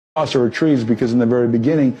or a tree is because in the very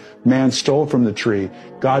beginning, man stole from the tree.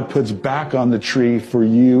 God puts back on the tree for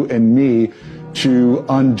you and me to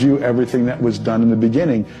undo everything that was done in the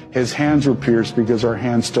beginning. His hands were pierced because our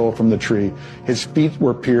hands stole from the tree. His feet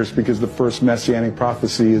were pierced because the first messianic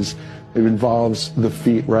prophecy it involves the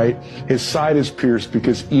feet, right? His side is pierced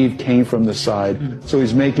because Eve came from the side. So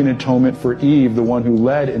he's making atonement for Eve, the one who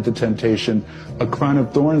led into temptation, a crown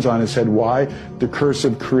of thorns on his head. Why? The curse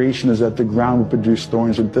of creation is that the ground will produce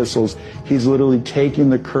thorns and thistles. He's literally taking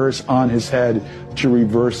the curse on his head to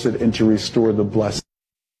reverse it and to restore the blessing.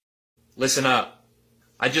 Listen up.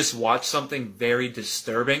 I just watched something very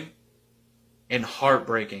disturbing and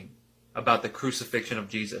heartbreaking about the crucifixion of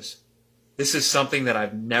Jesus. This is something that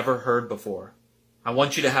I've never heard before. I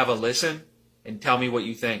want you to have a listen and tell me what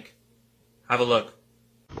you think. Have a look.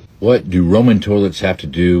 What do Roman toilets have to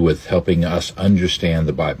do with helping us understand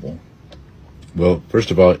the Bible? Well, first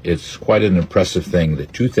of all, it's quite an impressive thing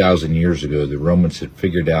that 2,000 years ago the Romans had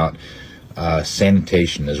figured out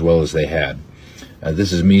sanitation as well as they had.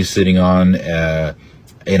 This is me sitting in a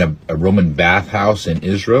Roman bathhouse in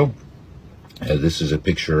Israel. This is a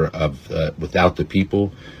picture of without the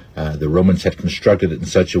people. The Romans had constructed it in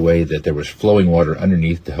such a way that there was flowing water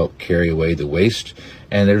underneath to help carry away the waste.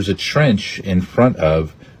 And there's a trench in front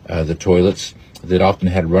of the toilets that often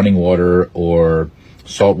had running water or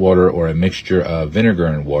salt water or a mixture of vinegar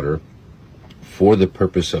and water for the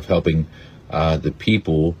purpose of helping the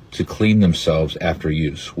people to clean themselves after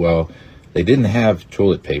use. Well, they didn't have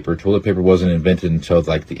toilet paper. Toilet paper wasn't invented until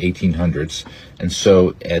like the 1800s. And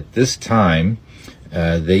so at this time,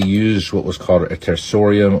 they used what was called a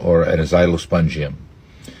tersorium or an azylospongium.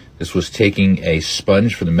 This was taking a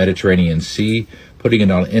sponge from the Mediterranean Sea, putting it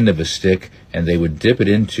on the end of a stick, and they would dip it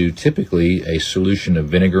into typically a solution of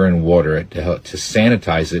vinegar and water to help to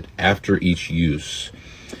sanitize it after each use.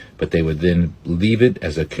 But they would then leave it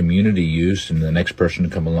as a community use, and the next person to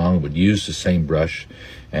come along would use the same brush,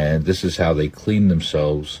 and this is how they clean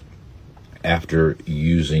themselves after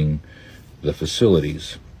using the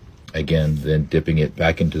facilities. Again, then dipping it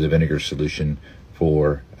back into the vinegar solution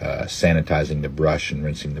for sanitizing the brush and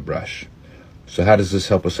rinsing the brush. So how does this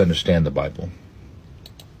help us understand the Bible?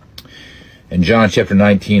 In John chapter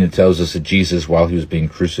 19, it tells us that Jesus, while he was being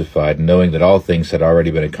crucified, knowing that all things had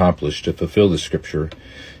already been accomplished to fulfill the scripture,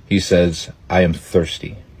 he says, "I am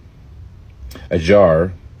thirsty." A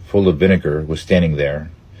jar full of vinegar was standing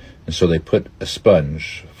there, and so they put a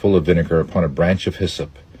sponge full of vinegar upon a branch of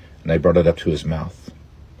hyssop, and they brought it up to his mouth.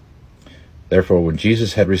 Therefore, when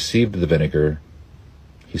Jesus had received the vinegar,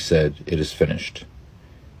 he said, "It is finished,"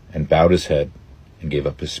 and bowed his head and gave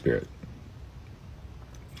up his spirit.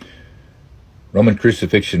 Roman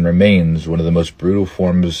crucifixion remains one of the most brutal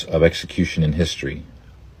forms of execution in history.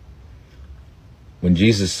 When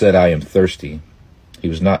Jesus said, "I am thirsty," he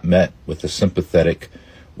was not met with a sympathetic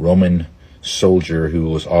Roman soldier who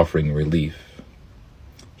was offering relief.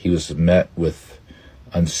 He was met with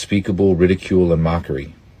unspeakable ridicule and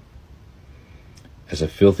mockery. As a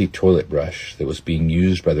filthy toilet brush that was being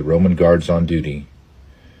used by the Roman guards on duty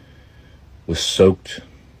was soaked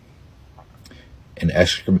in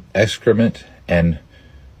excrement and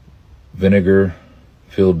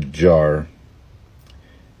vinegar-filled jar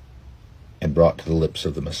and brought to the lips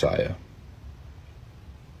of the Messiah.